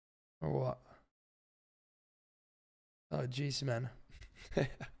 Or what? Oh, jeez, man.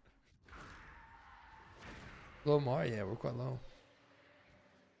 Low Mar, yeah, we're quite low.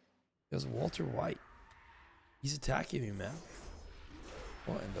 There's Walter White. He's attacking me, man.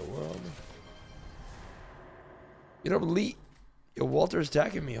 What in the world? You know, elite. Yo, Walter's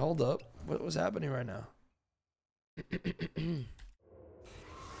attacking me. Hold up. What was happening right now?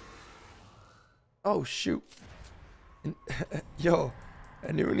 Oh, shoot. And, yo,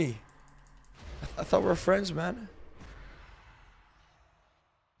 Anuni. I thought we were friends, man.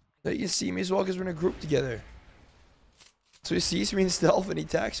 Now you can see me as well because we're in a group together. So he sees me in stealth and he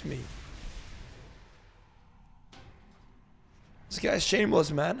attacks me. This guy's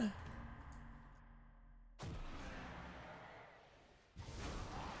shameless, man.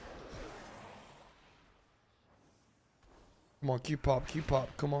 Come on, Q pop, Q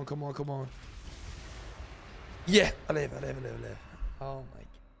pop. Come on, come on, come on. Yeah, I live. Oh my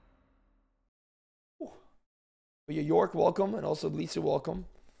god. But yeah, York, welcome, and also Lisa, welcome.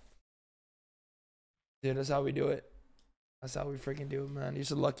 Dude, that's how we do it. That's how we freaking do it, man. You're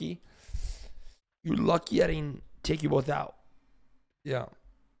so lucky. You're lucky I didn't take you both out. Yeah.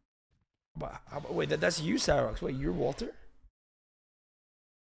 But wait, that's you, Cyrox. Wait, you're Walter?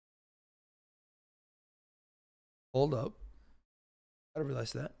 Hold up. I didn't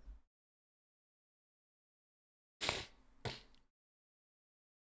realize that.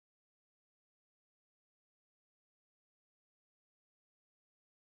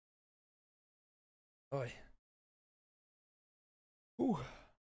 Oi. Ooh.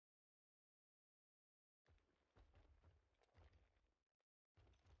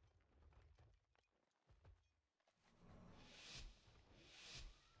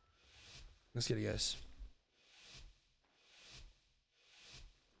 Let's get it, guys.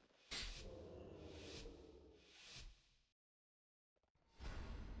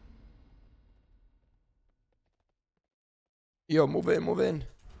 Yo, move in, move in.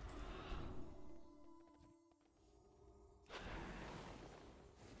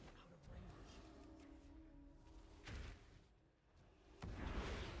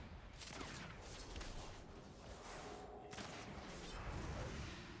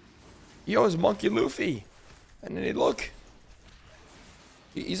 Yo, it's Monkey Luffy. And then look.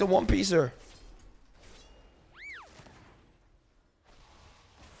 He's a one-piecer.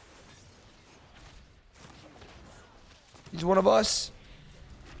 He's one of us.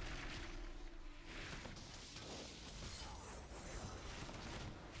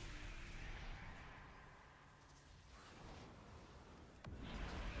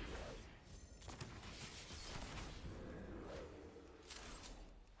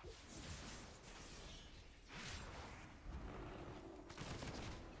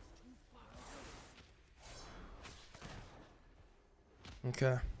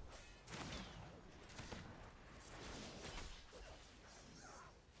 Okay.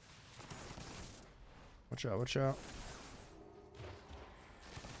 Watch out, watch out.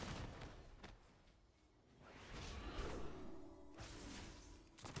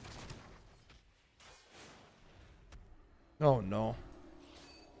 Oh no.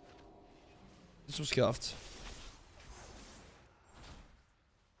 This was scuffed.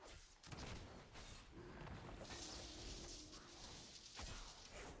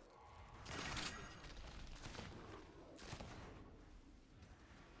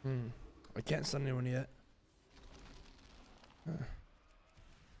 I can't stun anyone yet.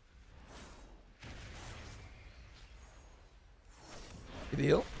 Good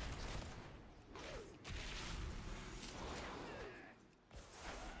deal.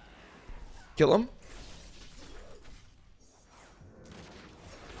 Kill him.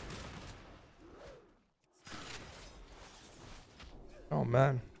 Oh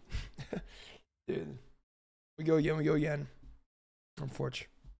man. Dude. We go again, we go again. Unfortunate.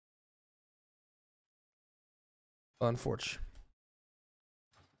 Unfortunate.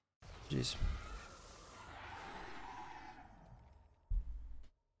 Jeez.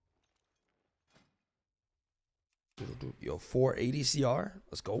 Yo, 480 CR.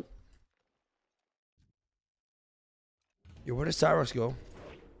 Let's go. Yo, where does Cyrox go?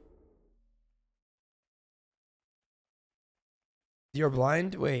 You're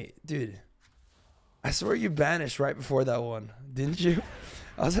blind? Wait, dude. I swear you banished right before that one. Didn't you?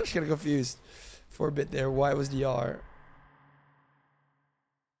 I was actually kind of confused for a bit there. Why was DR?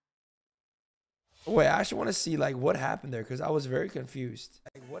 Wait, I actually want to see like what happened there because I was very confused.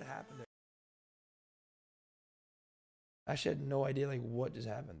 Like what happened there? I actually had no idea like what just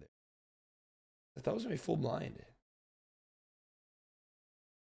happened there. I thought it was gonna be full blind.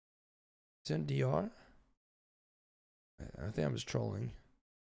 It's in DR? I think I'm just trolling.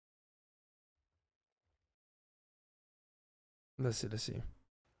 Let's see, let's see.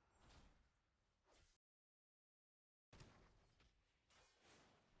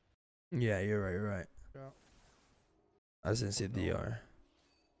 Yeah, you're right, you're right. Yeah. I didn't see DR.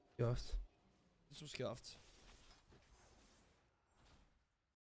 Scuffed. This was scuffed.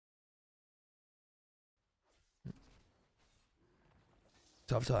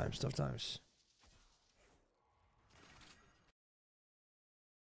 Tough times, tough times.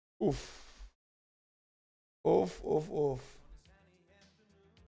 Oof. Oof, oof, oof.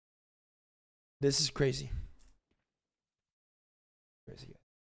 This is crazy. Crazy.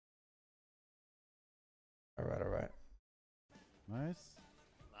 All right, all right. Nice.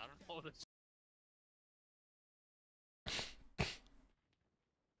 I don't know this.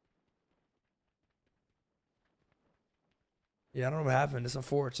 Yeah, I don't know what happened. It's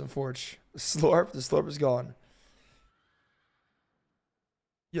unfortunate. The slurp is gone.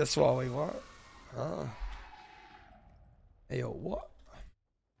 Yes, Wally, what? Hey, yo, what?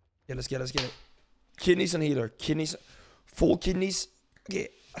 Yeah, let's get it. Kidneys and healer. Kidneys. Full kidneys. Okay,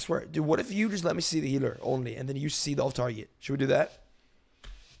 I swear. Dude, what if you just let me see the healer only, and then you see the off target? Should we do that?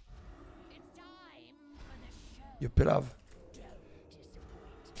 It's time for the show. You pit of.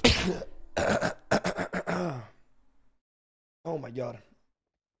 Oh my god.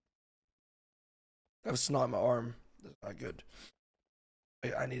 That was snot in my arm. That's not good.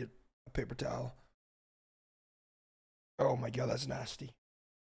 I need a paper towel. Oh my god, that's nasty.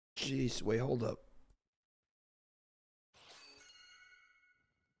 Jeez, wait, hold up.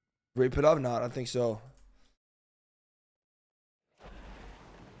 Rape it up? No, I don't think so.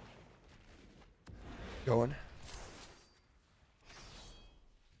 Going.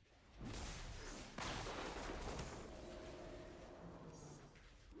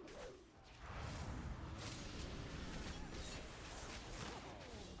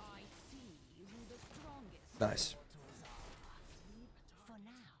 I see who the strongest Nice. for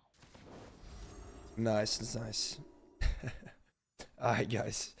now. Nice, that's nice. Alright,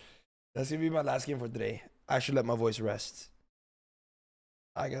 guys. That's gonna be my last game for today. I should let my voice rest.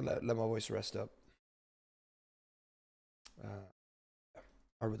 I gotta let my voice rest up.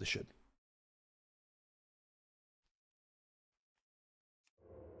 I really should.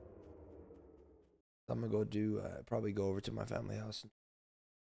 I'm gonna go do, probably go over to my family house.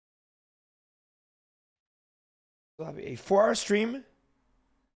 We'll have a 4-hour stream.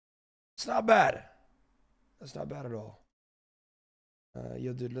 It's not bad. That's not bad at all.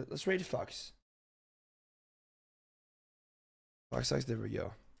 Yo, dude, let's raid Fox. Fox, there we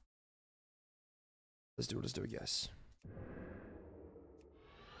go. Let's do it, guys.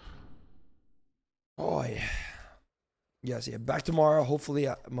 Oh, yeah. Yes, yeah. Back tomorrow. Hopefully,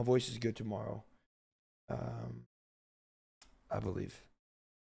 my voice is good tomorrow. I believe.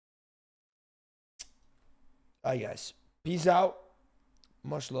 All right, guys. Peace out.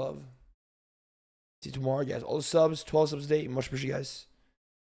 Much love. See you tomorrow, guys. All the subs, 12 subs a day. Much appreciate, guys.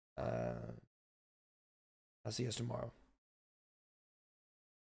 I'll see you guys tomorrow.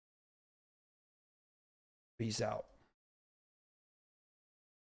 Peace out.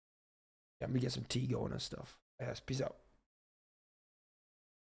 Yeah, I'm gonna get some tea going and stuff. Yes, peace out.